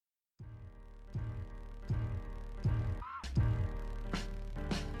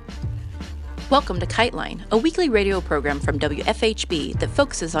Welcome to KiteLine, a weekly radio program from WFHB that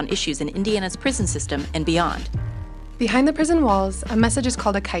focuses on issues in Indiana's prison system and beyond. Behind the prison walls, a message is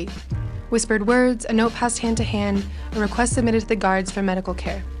called a kite. Whispered words, a note passed hand to hand, a request submitted to the guards for medical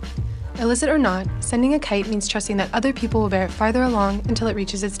care. Illicit or not, sending a kite means trusting that other people will bear it farther along until it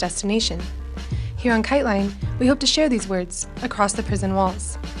reaches its destination. Here on KiteLine, we hope to share these words across the prison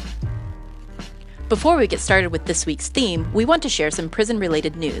walls. Before we get started with this week's theme, we want to share some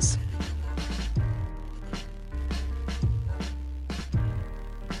prison-related news.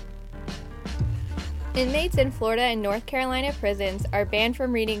 Inmates in Florida and North Carolina prisons are banned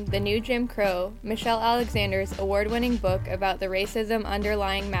from reading The New Jim Crow, Michelle Alexander's award-winning book about the racism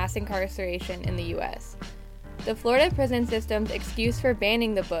underlying mass incarceration in the U.S. The Florida prison system's excuse for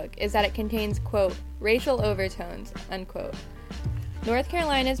banning the book is that it contains, quote, racial overtones, unquote. North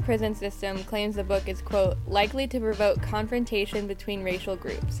Carolina's prison system claims the book is, quote, likely to provoke confrontation between racial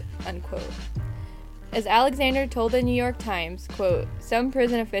groups, unquote. As Alexander told the New York Times, quote, some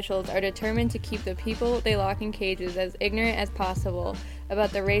prison officials are determined to keep the people they lock in cages as ignorant as possible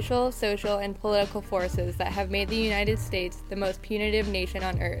about the racial, social, and political forces that have made the United States the most punitive nation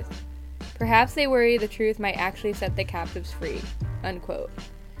on earth. Perhaps they worry the truth might actually set the captives free, unquote.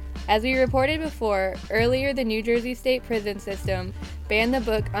 As we reported before, earlier the New Jersey State Prison System banned the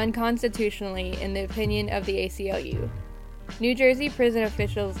book unconstitutionally in the opinion of the ACLU. New Jersey prison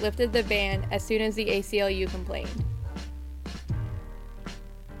officials lifted the ban as soon as the ACLU complained.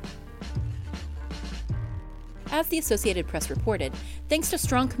 As the Associated Press reported, thanks to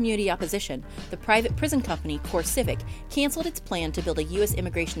strong community opposition, the private prison company CoreCivic canceled its plan to build a U.S.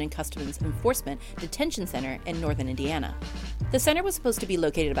 Immigration and Customs Enforcement detention center in northern Indiana. The center was supposed to be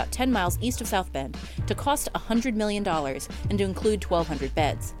located about 10 miles east of South Bend, to cost $100 million, and to include 1,200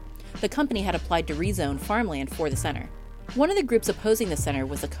 beds. The company had applied to rezone farmland for the center. One of the groups opposing the center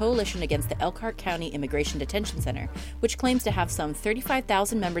was the Coalition Against the Elkhart County Immigration Detention Center, which claims to have some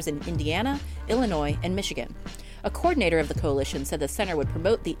 35,000 members in Indiana, Illinois, and Michigan. A coordinator of the coalition said the center would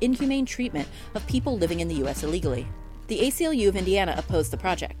promote the inhumane treatment of people living in the U.S. illegally. The ACLU of Indiana opposed the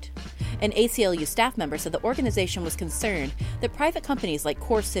project. An ACLU staff member said the organization was concerned that private companies like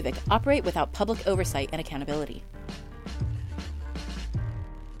CoreCivic operate without public oversight and accountability.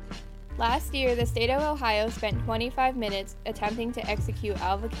 Last year, the state of Ohio spent 25 minutes attempting to execute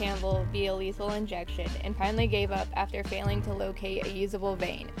Alva Campbell via lethal injection and finally gave up after failing to locate a usable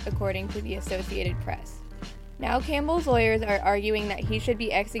vein, according to the Associated Press. Now Campbell's lawyers are arguing that he should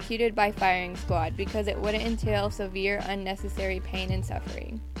be executed by firing squad because it wouldn't entail severe unnecessary pain and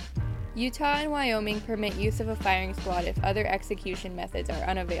suffering. Utah and Wyoming permit use of a firing squad if other execution methods are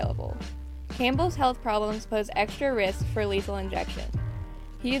unavailable. Campbell's health problems pose extra risk for lethal injection.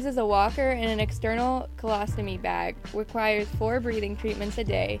 He uses a walker and an external colostomy bag, requires 4 breathing treatments a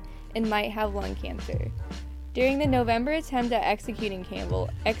day, and might have lung cancer. During the November attempt at executing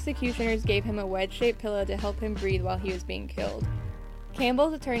Campbell, executioners gave him a wedge-shaped pillow to help him breathe while he was being killed.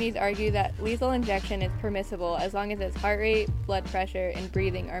 Campbell's attorneys argue that lethal injection is permissible as long as his heart rate, blood pressure, and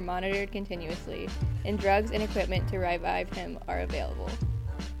breathing are monitored continuously, and drugs and equipment to revive him are available.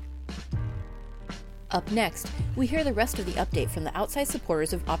 Up next, we hear the rest of the update from the outside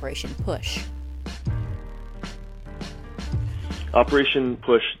supporters of Operation Push. Operation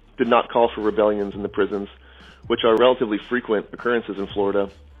Push did not call for rebellions in the prisons, which are relatively frequent occurrences in Florida.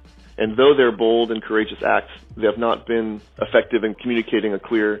 And though they're bold and courageous acts, they have not been effective in communicating a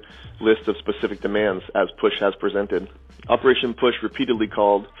clear list of specific demands as Push has presented. Operation Push repeatedly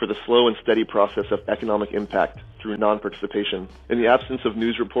called for the slow and steady process of economic impact through non-participation. In the absence of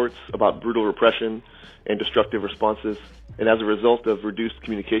news reports about brutal repression and destructive responses, and as a result of reduced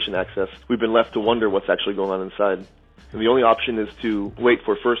communication access, we've been left to wonder what's actually going on inside. And the only option is to wait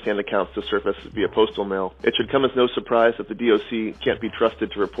for first-hand accounts to surface via postal mail. It should come as no surprise that the DOC can't be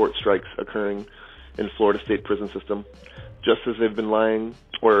trusted to report strikes occurring in Florida state prison system, just as they've been lying,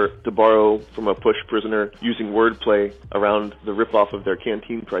 or to borrow from a Push prisoner, using wordplay around the ripoff of their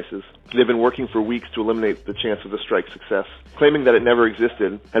canteen prices. They've been working for weeks to eliminate the chance of the strike's success. Claiming that it never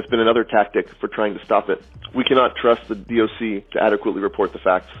existed has been another tactic for trying to stop it. We cannot trust the DOC to adequately report the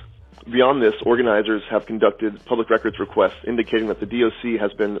facts. Beyond this, organizers have conducted public records requests indicating that the DOC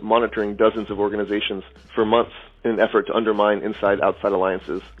has been monitoring dozens of organizations for months in an effort to undermine inside-outside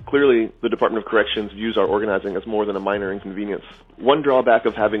alliances. Clearly, the Department of Corrections views our organizing as more than a minor inconvenience. One drawback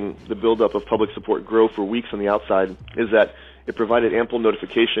of having the buildup of public support grow for weeks on the outside is that It provided ample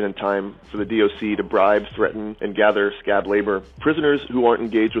notification and time for the DOC to bribe, threaten, and gather scab labor. Prisoners who aren't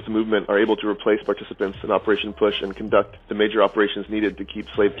engaged with the movement are able to replace participants in Operation Push and conduct the major operations needed to keep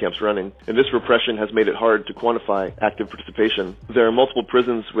slave camps running. And this repression has made it hard to quantify active participation. There are multiple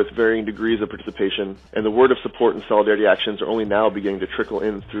prisons with varying degrees of participation, and the word of support and solidarity actions are only now beginning to trickle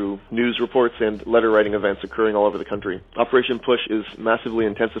in through news reports and letter-writing events occurring all over the country. Operation Push is massively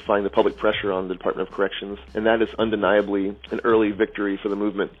intensifying the public pressure on the Department of Corrections, and that is undeniably an early victory for the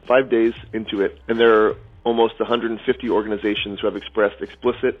movement. 5 days into it, and there are almost 150 organizations who have expressed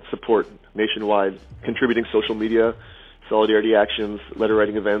explicit support nationwide, contributing social media, solidarity actions,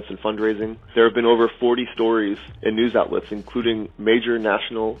 letter-writing events, and fundraising. There have been over 40 stories in news outlets, including major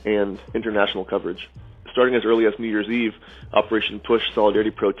national and international coverage. Starting as early as New Year's Eve, Operation Push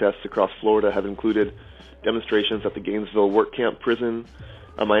solidarity protests across Florida have included demonstrations at the Gainesville Work Camp Prison,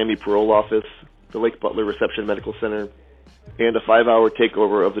 a Miami parole office, the Lake Butler Reception Medical Center, and a 5-hour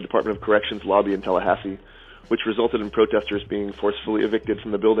takeover of the Department of Corrections lobby in Tallahassee, which resulted in protesters being forcefully evicted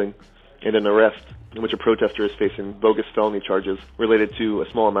from the building, and an arrest in which a protester is facing bogus felony charges related to a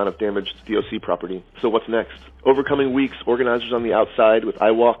small amount of damaged DOC property. So what's next? Over coming weeks, organizers on the outside with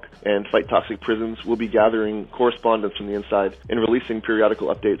IWalk and Fight Toxic Prisons will be gathering correspondence from the inside and releasing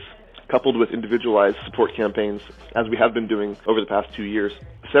periodical updates, coupled with individualized support campaigns, as we have been doing over the past 2 years.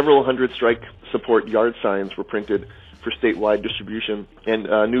 Several hundred strike support yard signs were printed for statewide distribution, and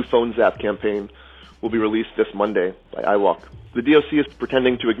a new phone zap campaign will be released this Monday by IWalk. The DOC is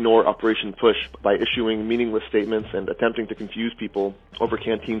pretending to ignore Operation Push by issuing meaningless statements and attempting to confuse people over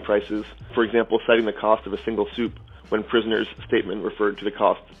canteen prices, for example, citing the cost of a single soup when prisoners' statement referred to the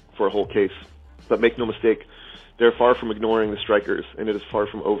cost for a whole case. But make no mistake, they're far from ignoring the strikers, and it is far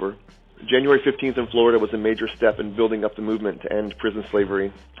from over. January 15th in Florida was a major step in building up the movement to end prison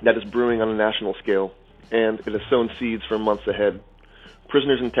slavery that is brewing on a national scale, and it has sown seeds for months ahead.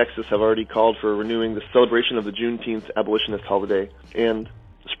 Prisoners in Texas have already called for renewing the celebration of the Juneteenth abolitionist holiday and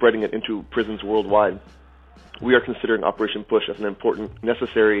spreading it into prisons worldwide. We are considering Operation Push as an important,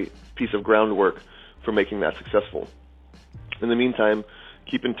 necessary piece of groundwork for making that successful. In the meantime,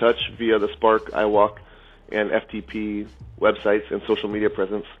 keep in touch via the Spark, IWalk, and FTP websites and social media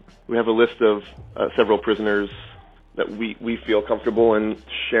presence. We have a list of several prisoners that we feel comfortable in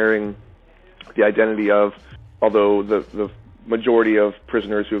sharing the identity of, although the majority of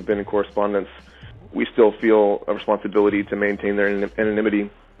prisoners who have been in correspondence, we still feel a responsibility to maintain their anonymity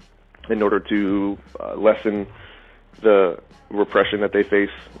in order to lessen the repression that they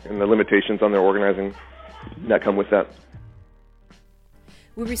face and the limitations on their organizing that come with that.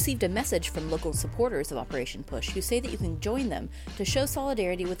 We received a message from local supporters of Operation Push who say that you can join them to show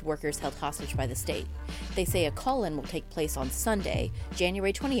solidarity with workers held hostage by the state. They say a call-in will take place on Sunday,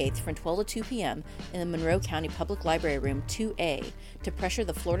 January 28th from 12 to 2 p.m. in the Monroe County Public Library Room 2A to pressure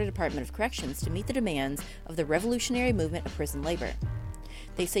the Florida Department of Corrections to meet the demands of the revolutionary movement of prison labor.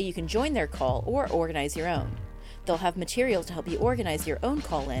 They say you can join their call or organize your own. They'll have materials to help you organize your own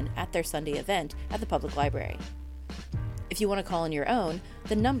call-in at their Sunday event at the public library. If you want to call in your own,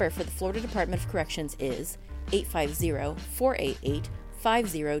 the number for the Florida Department of Corrections is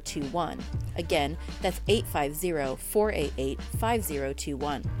 850-488-5021. Again, that's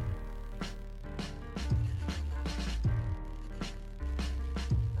 850-488-5021.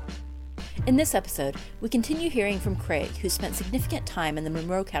 In this episode, we continue hearing from Craig, who spent significant time in the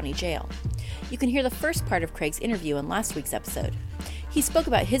Monroe County Jail. You can hear the first part of Craig's interview in last week's episode. He spoke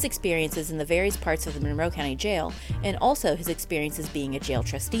about his experiences in the various parts of the Monroe County Jail and also his experiences being a jail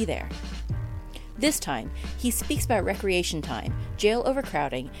trustee there. This time, he speaks about recreation time, jail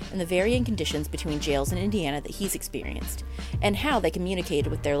overcrowding, and the varying conditions between jails in Indiana that he's experienced, and how they communicated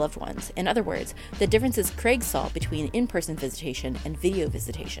with their loved ones. In other words, the differences Craig saw between in-person visitation and video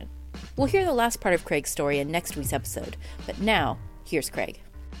visitation. We'll hear the last part of Craig's story in next week's episode, but now, here's Craig.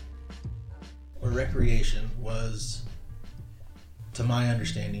 Recreation was, to my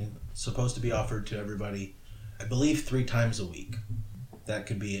understanding, supposed to be offered to everybody, I believe, 3 times a week. That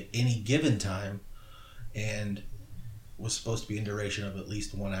could be at any given time and was supposed to be in duration of at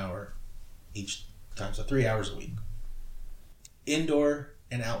least 1 hour each time, so 3 hours a week. Indoor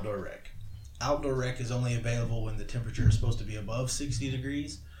and outdoor rec. Outdoor rec is only available when the temperature is supposed to be above 60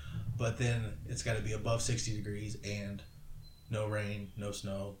 degrees, but then it's got to be above 60 degrees and no rain, no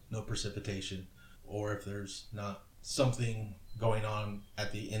snow, no precipitation, or if there's not something going on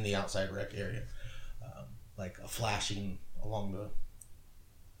in the outside rec area, like a flashing along the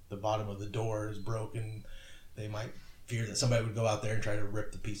bottom of the door is broken. They might fear that somebody would go out there and try to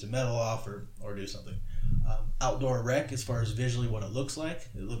rip the piece of metal off or do something. Outdoor rec, as far as visually what it looks like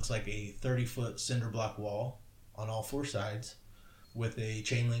a 30-foot cinder block wall on all four sides with a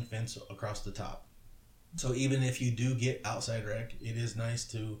chain link fence across the top. So even if you do get outside rec, it is nice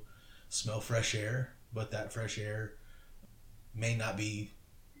to smell fresh air, but that fresh air may not be,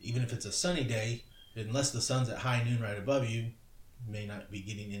 even if it's a sunny day, unless the sun's at high noon right above you, may not be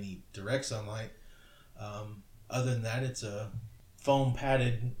getting any direct sunlight. Other than that, it's a foam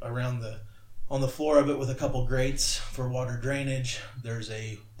padded around on the floor of it with a couple grates for water drainage. There's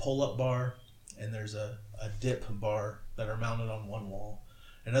a pull-up bar and there's a dip bar that are mounted on one wall.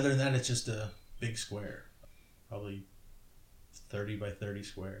 And other than that, it's just a big square, probably 30 by 30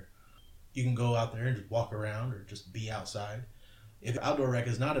 square. You can go out there and just walk around or just be outside. If outdoor rec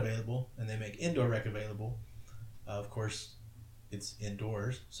is not available and they make indoor rec available, of course, it's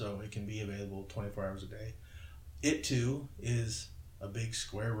indoors, so it can be available 24 hours a day. It too is a big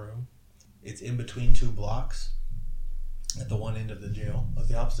square room. It's in between two blocks at the one end of the jail, at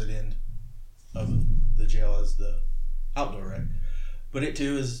the opposite end of the jail as the outdoor rec. But it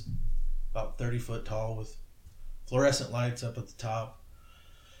too is about 30 foot tall with fluorescent lights up at the top.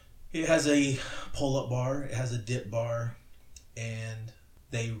 It has a pull-up bar, it has a dip bar, and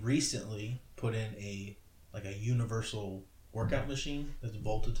they recently put in a universal workout machine that's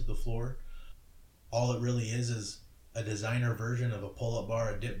bolted to the floor. All it really is a designer version of a pull-up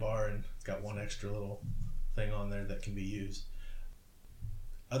bar, a dip bar, and it's got one extra little thing on there that can be used.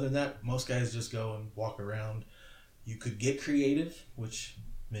 Other than that, most guys just go and walk around. You could get creative, which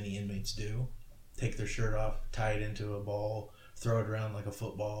many inmates do. Take their shirt off, tie it into a ball, throw it around like a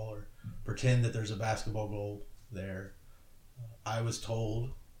football, or pretend that there's a basketball goal there. I was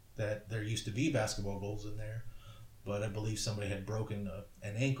told that there used to be basketball goals in there, but I believe somebody had broken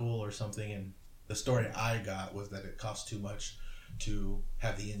an ankle or something, and the story I got was that it cost too much to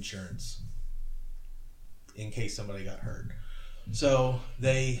have the insurance in case somebody got hurt. So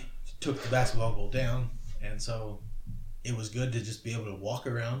they took the basketball goal down, and so it was good to just be able to walk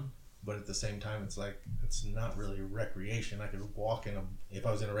around, but at the same time, it's like, it's not really recreation. I could walk if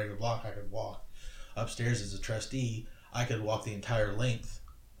I was in a regular block, I could walk. Upstairs as a trustee, I could walk the entire length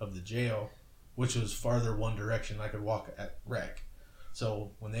of the jail, which was farther one direction. I could walk at rec.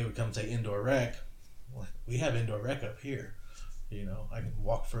 So when they would come say indoor rec, we have indoor rec up here. I can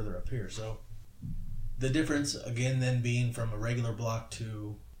walk further up here. So the difference, again, then being from a regular block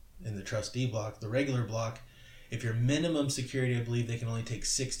to in the trustee block, the regular block, if you're minimum security, I believe they can only take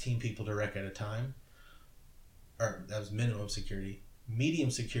 16 people to rec at a time. Or that was minimum security.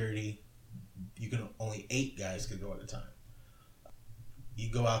 Medium security, you can only 8 guys could go at a time. You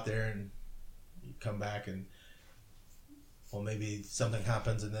go out there and you come back and, well, maybe something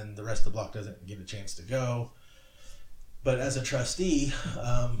happens and then the rest of the block doesn't get a chance to go. But as a trustee,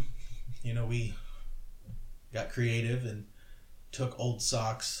 we got creative and took old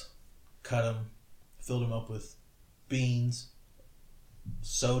socks, cut them, filled them up with beans,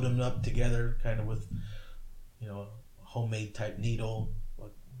 sewed them up together kind of with, a homemade type needle,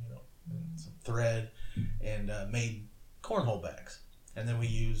 and some thread, and made cornhole bags. And then we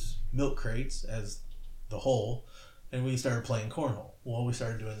use milk crates as the hole, and we started playing cornhole. Well, we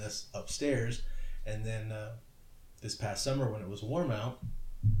started doing this upstairs, and then this past summer when it was warm out,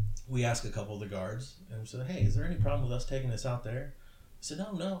 we asked a couple of the guards, and we said, hey, is there any problem with us taking this out there? They said,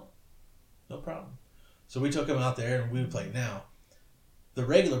 no problem. So we took them out there, and we would play. Now, the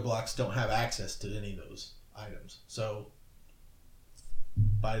regular blocks don't have access to any of those items, so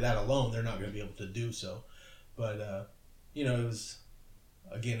by that alone, they're not going to be able to do so. But,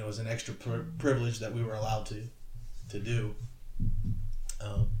 it was an extra privilege that we were allowed to do.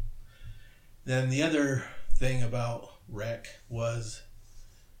 Then the other thing about rec was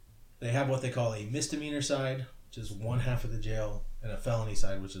they have what they call a misdemeanor side, which is one half of the jail, and a felony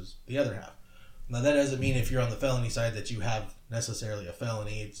side, which is the other half. Now, that doesn't mean if you're on the felony side that you have necessarily a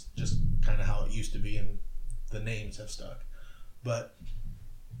felony. It's just kind of how it used to be, and the names have stuck. But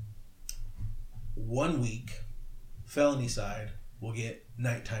 1 week, felony side will get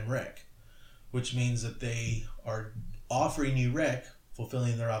nighttime rec, which means that they are offering you rec,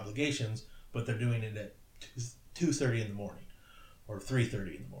 fulfilling their obligations, but they're doing it at 2:30 in the morning or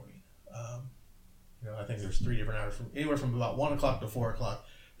 3:30 in the morning. I think there's 3 different hours, from anywhere from about 1 o'clock to 4 o'clock.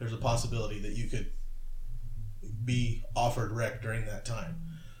 There's a possibility that you could be offered rec during that time.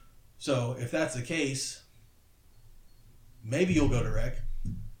 So if that's the case, maybe you'll go to rec,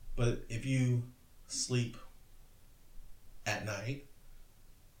 but if you sleep at night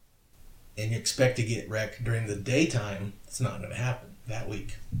and you expect to get rec during the daytime, it's not going to happen that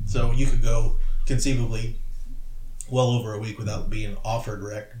week. So you could go conceivably well over a week without being offered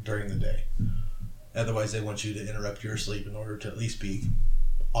rec during the day. Otherwise, they want you to interrupt your sleep in order to at least be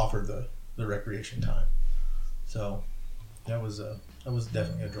offered the recreation time. So that was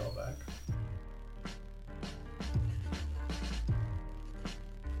definitely a drawback.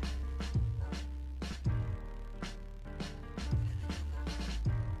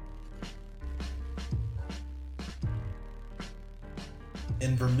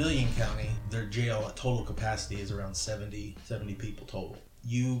 In Vermilion County, their jail total capacity is around 70 people total.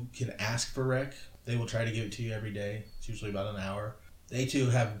 You can ask for rec. They will try to give it to you every day. It's usually about an hour. They too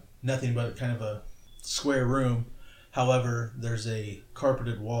have nothing but kind of a square room. However, there's a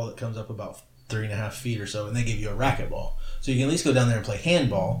carpeted wall that comes up about 3.5 feet or so, and they give you a racquetball. So you can at least go down there and play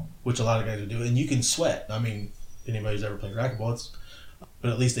handball, which a lot of guys would do, and you can sweat. I mean, anybody who's ever played racquetball,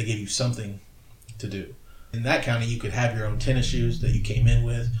 but at least they give you something to do. In that county, you could have your own tennis shoes that you came in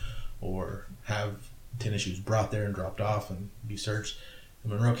with, or have tennis shoes brought there and dropped off and be searched.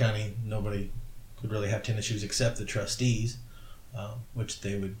 In Monroe County, nobody could really have tennis shoes except the trustees, which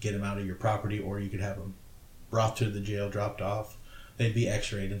they would get them out of your property, or you could have them brought to the jail, dropped off. They'd be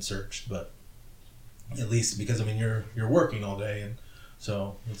x-rayed and searched, but at least because, I mean, you're working all day, and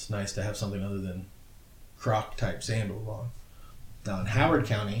so it's nice to have something other than Croc-type sandals on. Now in Howard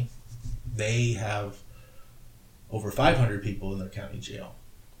County, they have over 500 people in their county jail,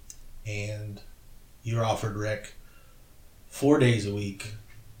 and you're offered rec 4 days a week,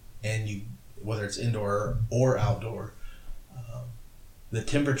 and you, whether it's indoor or outdoor. The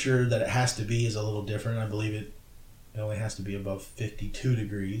temperature that it has to be is a little different. I believe it only has to be above 52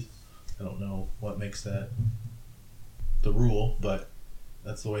 degrees. I don't know what makes that the rule, but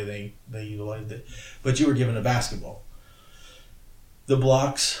that's the way they utilized it. But you were given a basketball. The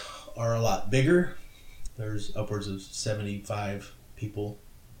blocks are a lot bigger. There's upwards of 75 people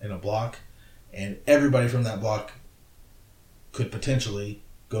in a block, and everybody from that block could potentially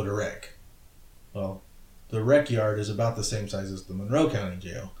go to rec. Well, the rec yard is about the same size as the Monroe County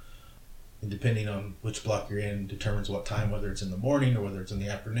Jail, and depending on which block you're in determines what time, whether it's in the morning or whether it's in the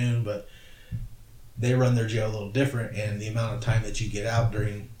afternoon, but they run their jail a little different, and the amount of time that you get out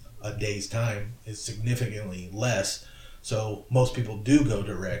during a day's time is significantly less. So most people do go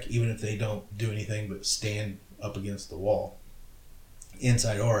to rec, even if they don't do anything but stand up against the wall,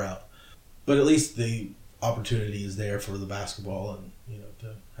 inside or out. But at least the opportunity is there for the basketball and,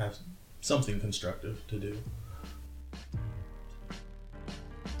 to have something constructive to do.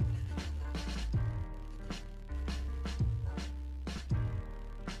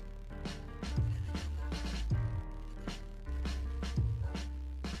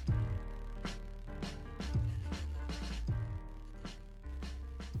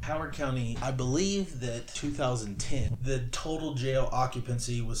 Howard County, I believe that 2010, the total jail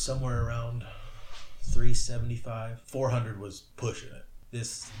occupancy was somewhere around 375. 400 was pushing it.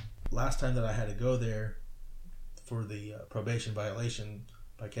 This last time that I had to go there for the probation violation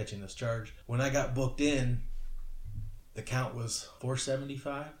by catching this charge, when I got booked in, the count was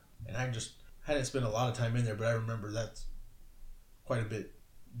 475. And I just hadn't spent a lot of time in there, but I remember that's quite a bit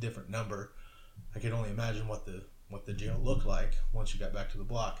different number. I could only imagine what the jail looked like once you got back to the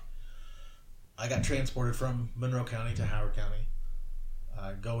block. I got transported from Monroe County to Howard County.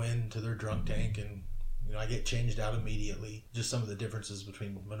 I go into their drunk tank, and I get changed out immediately. Just some of the differences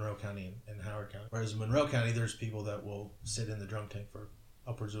between Monroe County and Howard County. Whereas in Monroe County, there's people that will sit in the drunk tank for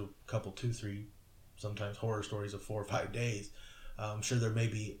upwards of a couple, 2, 3, sometimes horror stories of 4 or 5 days. I'm sure there may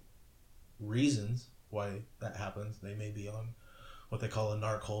be reasons why that happens. They may be on what they call a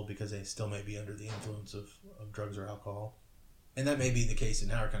narc hold because they still may be under the influence of drugs or alcohol. And that may be the case in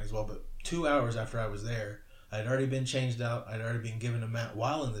Howard County as well. But 2 hours after I was there, I had already been changed out. I'd already been given a mat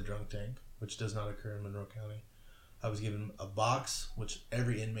while in the drunk tank, which does not occur in Monroe County. I was given a box, which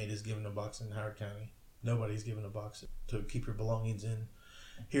every inmate is given a box in Howard County. Nobody's given a box to keep your belongings in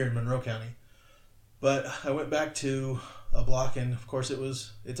here in Monroe County. But I went back to a block, and of course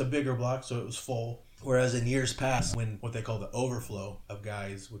it's a bigger block, so it was full. Whereas in years past, when what they call the overflow of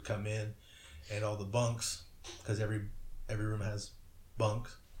guys would come in, and all the bunks, because every room has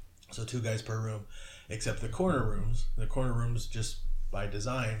bunks, so 2 guys per room, except the corner rooms. The corner rooms, just by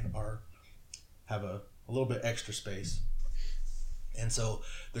design, have a little bit extra space. And so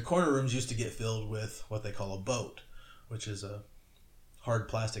the corner rooms used to get filled with what they call a boat, which is a hard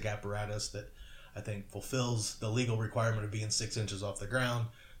plastic apparatus that I think fulfills the legal requirement of being 6 inches off the ground.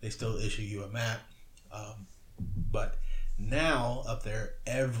 They still issue you a mat. But now up there,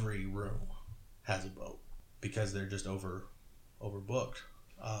 every room has a boat because they're just overbooked.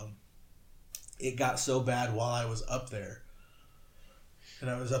 It got so bad while I was up there,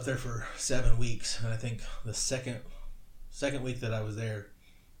 and I was up there for 7 weeks. And I think the second week that I was there,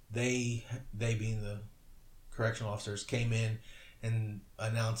 they being the correctional officers, came in and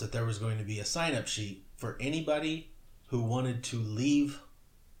announced that there was going to be a sign-up sheet for anybody who wanted to leave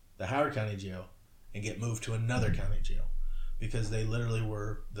the Howard County Jail and get moved to another county jail, because they literally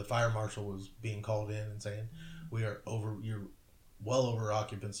were, the fire marshal was being called in and saying, you're well over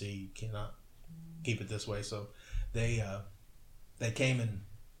occupancy, you cannot keep it this way. So they came and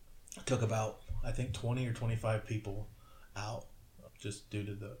took about, I think, 20 or 25 people out just due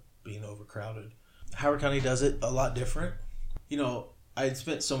to the being overcrowded. Howard County does it a lot different. I had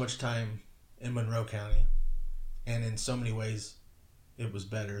spent so much time in Monroe County, and in so many ways it was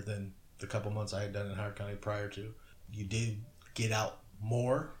better than the couple months I had done in Howard County prior to. You did get out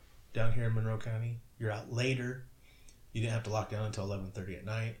more down here in Monroe County. You're out later. You didn't have to lock down until 11:30 at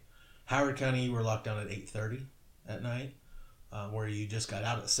night. Howard County, you were locked down at 8:30 at night, where you just got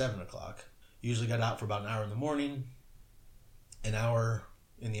out at 7 o'clock. You usually got out for about an hour in the morning, an hour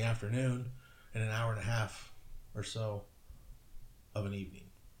in the afternoon, and an hour and a half or so of an evening.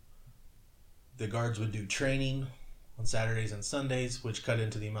 The guards would do training on Saturdays and Sundays, which cut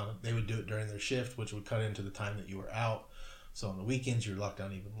into the amount they would do it during their shift, which would cut into the time that you were out. So on the weekends, you're locked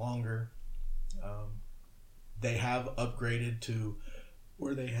down even longer. They have upgraded to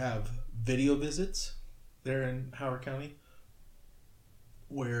where they have video visits there in Howard County,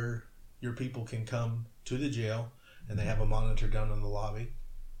 where your people can come to the jail and they have a monitor down in the lobby.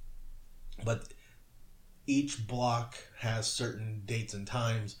 But each block has certain dates and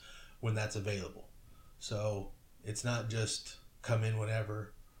times when that's available. So it's not just come in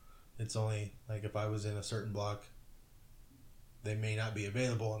whenever. It's only like if I was in a certain block, they may not be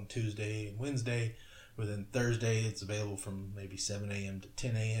available on Tuesday and Wednesday, but then Thursday it's available from maybe 7 a.m. to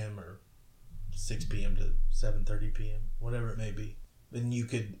 10 a.m. or 6 p.m. to 7:30 p.m., whatever it may be. Then you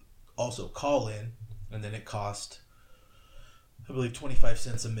could also call in, and then it cost, I believe, 25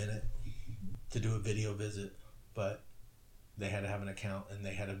 cents a minute to do a video visit, but they had to have an account,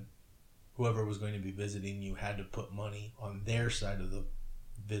 and whoever was going to be visiting you had to put money on their side of the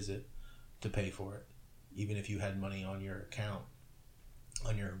visit to pay for it. Even if you had money on your account,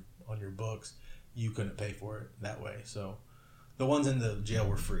 on your books, you couldn't pay for it that way. So the ones in the jail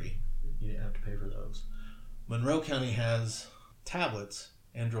were free. You didn't have to pay for those. Monroe County has tablets,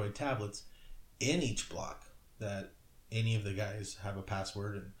 Android tablets, in each block that any of the guys have a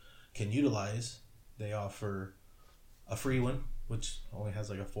password and can utilize. They offer a free one, which only has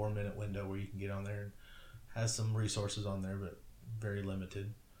like a 4-minute window where you can get on there, and has some resources on there, but very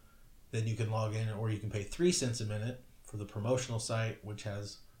limited. Then you can log in, or you can pay 3 cents a minute for the promotional site, which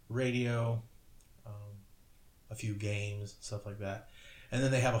has radio, a few games, stuff like that. And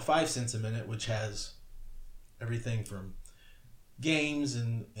then they have a 5 cents a minute, which has everything from games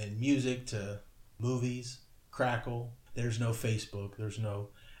and music to movies, Crackle. There's no Facebook. There's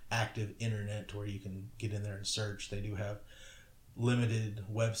no active internet where you can get in there and search. They do have limited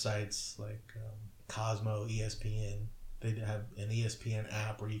websites like Cosmo, ESPN. They have an ESPN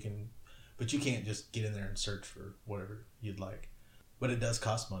app where you can, but you can't just get in there and search for whatever you'd like. But it does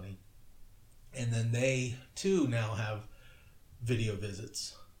cost money. And then they, too, now have video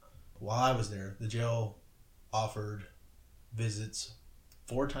visits. While I was there, the jail offered visits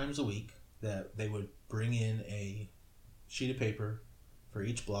 4 times a week that they would bring in a sheet of paper for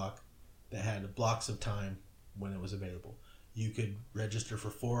each block that had blocks of time when it was available. You could register for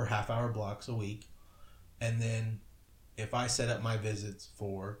 4 half-hour blocks a week, and then if I set up my visits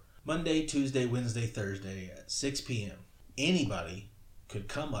for Monday, Tuesday, Wednesday, Thursday at 6 p.m., anybody could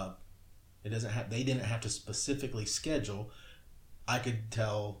come up. They didn't have to specifically schedule. I could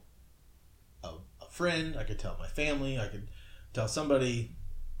tell a friend, I could tell my family, I could tell somebody,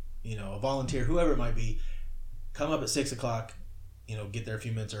 a volunteer, whoever it might be, come up at 6 o'clock, get there a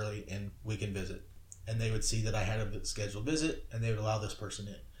few minutes early, and we can visit. And they would see that I had a scheduled visit, and they would allow this person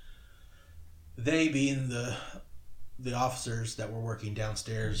in. They being the officers that were working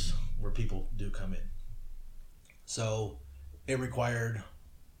downstairs where people do come in. So it required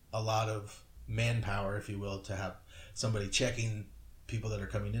a lot of manpower, if you will, to have somebody checking people that are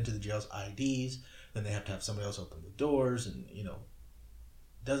coming into the jail's IDs. Then they have to have somebody else open the doors, and it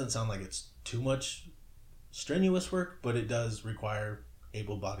doesn't sound like it's too much strenuous work, but it does require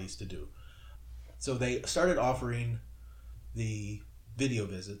able bodies to do. So they started offering the video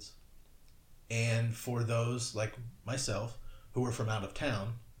visits, and for those like myself who were from out of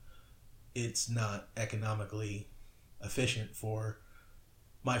town, it's not economically efficient for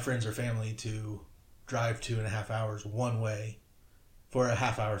my friends or family to drive 2.5 hours one way for a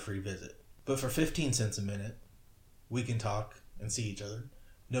half-hour free visit. But for 15 cents a minute, we can talk and see each other.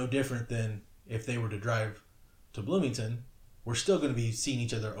 No different than if they were to drive to Bloomington, we're still going to be seeing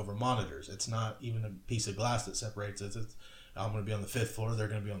each other over monitors. It's not even a piece of glass that separates us. I'm going to be on the 5th floor, they're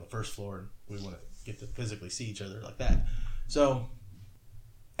going to be on the 1st floor, and we want to get to physically see each other like that. So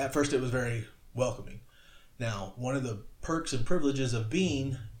at first it was very welcoming. Now, one of the perks and privileges of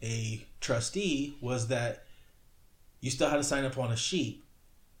being a trustee was that you still had to sign up on a sheet,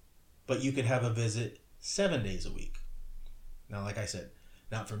 but you could have a visit 7 days a week. Now, like I said,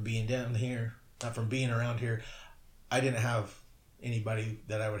 not from being down here, not from being around here, I didn't have anybody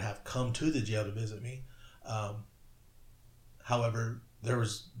that I would have come to the jail to visit me. However, there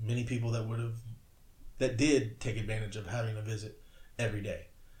was many people that did take advantage of having a visit every day.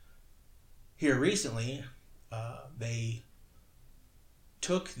 Here recently, they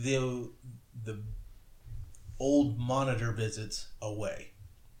took the old monitor visits away.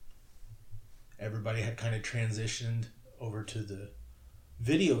 Everybody had kind of transitioned over to the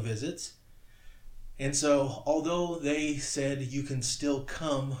video visits. And so, although they said you can still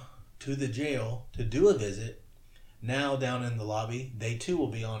come to the jail to do a visit, now down in the lobby, they too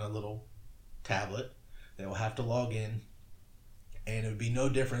will be on a little tablet. They will have to log in, and it would be no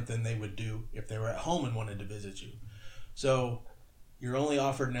different than they would do if they were at home and wanted to visit you. So you're only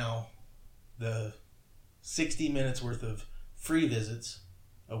offered now the 60 minutes worth of free visits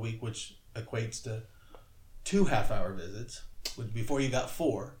a week, which equates to 2 half-hour visits. Before you got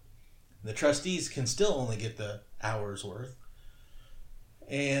 4. The trustees can still only get the hour's worth.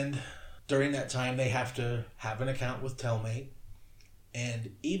 And during that time, they have to have an account with Telmate.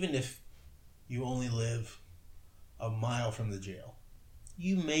 And even if you only live a mile from the jail,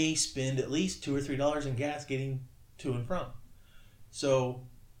 you may spend at least $2 or $3 in gas getting to and from. So,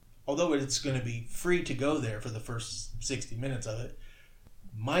 although it's going to be free to go there for the first 60 minutes of it,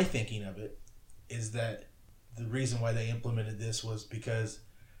 my thinking of it is that the reason why they implemented this was because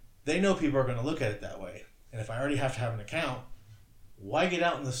they know people are going to look at it that way. And if I already have to have an account, why get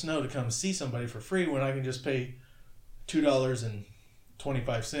out in the snow to come see somebody for free when I can just pay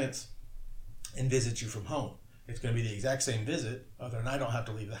 $2.25 and visit you from home? It's going to be the exact same visit, other than I don't have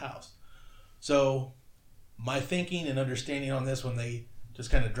to leave the house. So my thinking and understanding on this, when they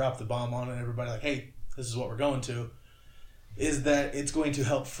just kind of dropped the bomb on it, and everybody like, hey, this is what we're going to, is that it's going to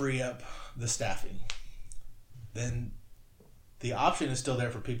help free up the staffing. Then the option is still there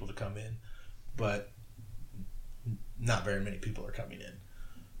for people to come in, but not very many people are coming in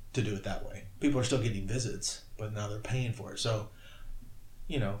to do it that way. People are still getting visits, but now they're paying for it. So,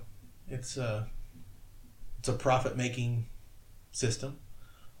 it's a profit-making system,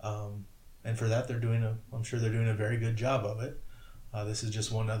 and for that I'm sure they're doing a very good job of it. This is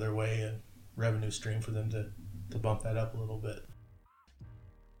just one other way, a revenue stream for them to bump that up a little bit.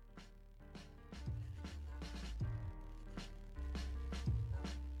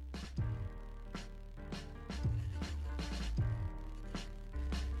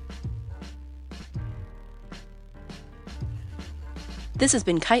 This has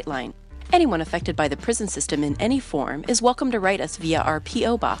been KiteLine. Anyone affected by the prison system in any form is welcome to write us via our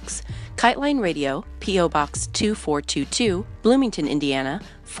P.O. Box, KiteLine Radio, P.O. Box 2422, Bloomington, Indiana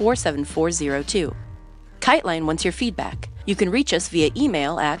 47402. KiteLine wants your feedback. You can reach us via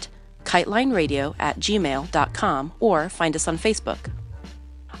email at kitelineradio@gmail.com or find us on Facebook.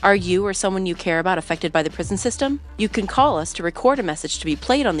 Are you or someone you care about affected by the prison system? You can call us to record a message to be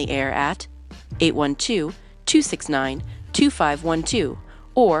played on the air at 812-269-2512,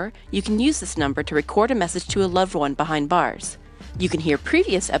 or you can use this number to record a message to a loved one behind bars. You can hear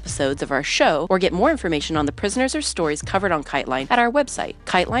previous episodes of our show or get more information on the prisoners or stories covered on KiteLine at our website,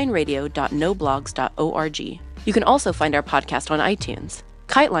 kitelineradio.noblogs.org. You can also find our podcast on iTunes.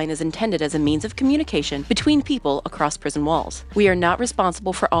 KiteLine is intended as a means of communication between people across prison walls. We are not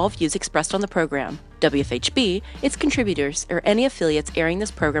responsible for all views expressed on the program. WFHB, its contributors, or any affiliates airing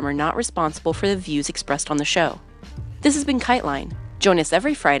this program are not responsible for the views expressed on the show. This has been KiteLine. Join us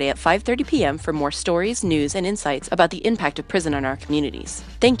every Friday at 5:30 p.m. for more stories, news, and insights about the impact of prison on our communities.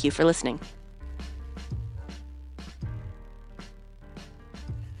 Thank you for listening.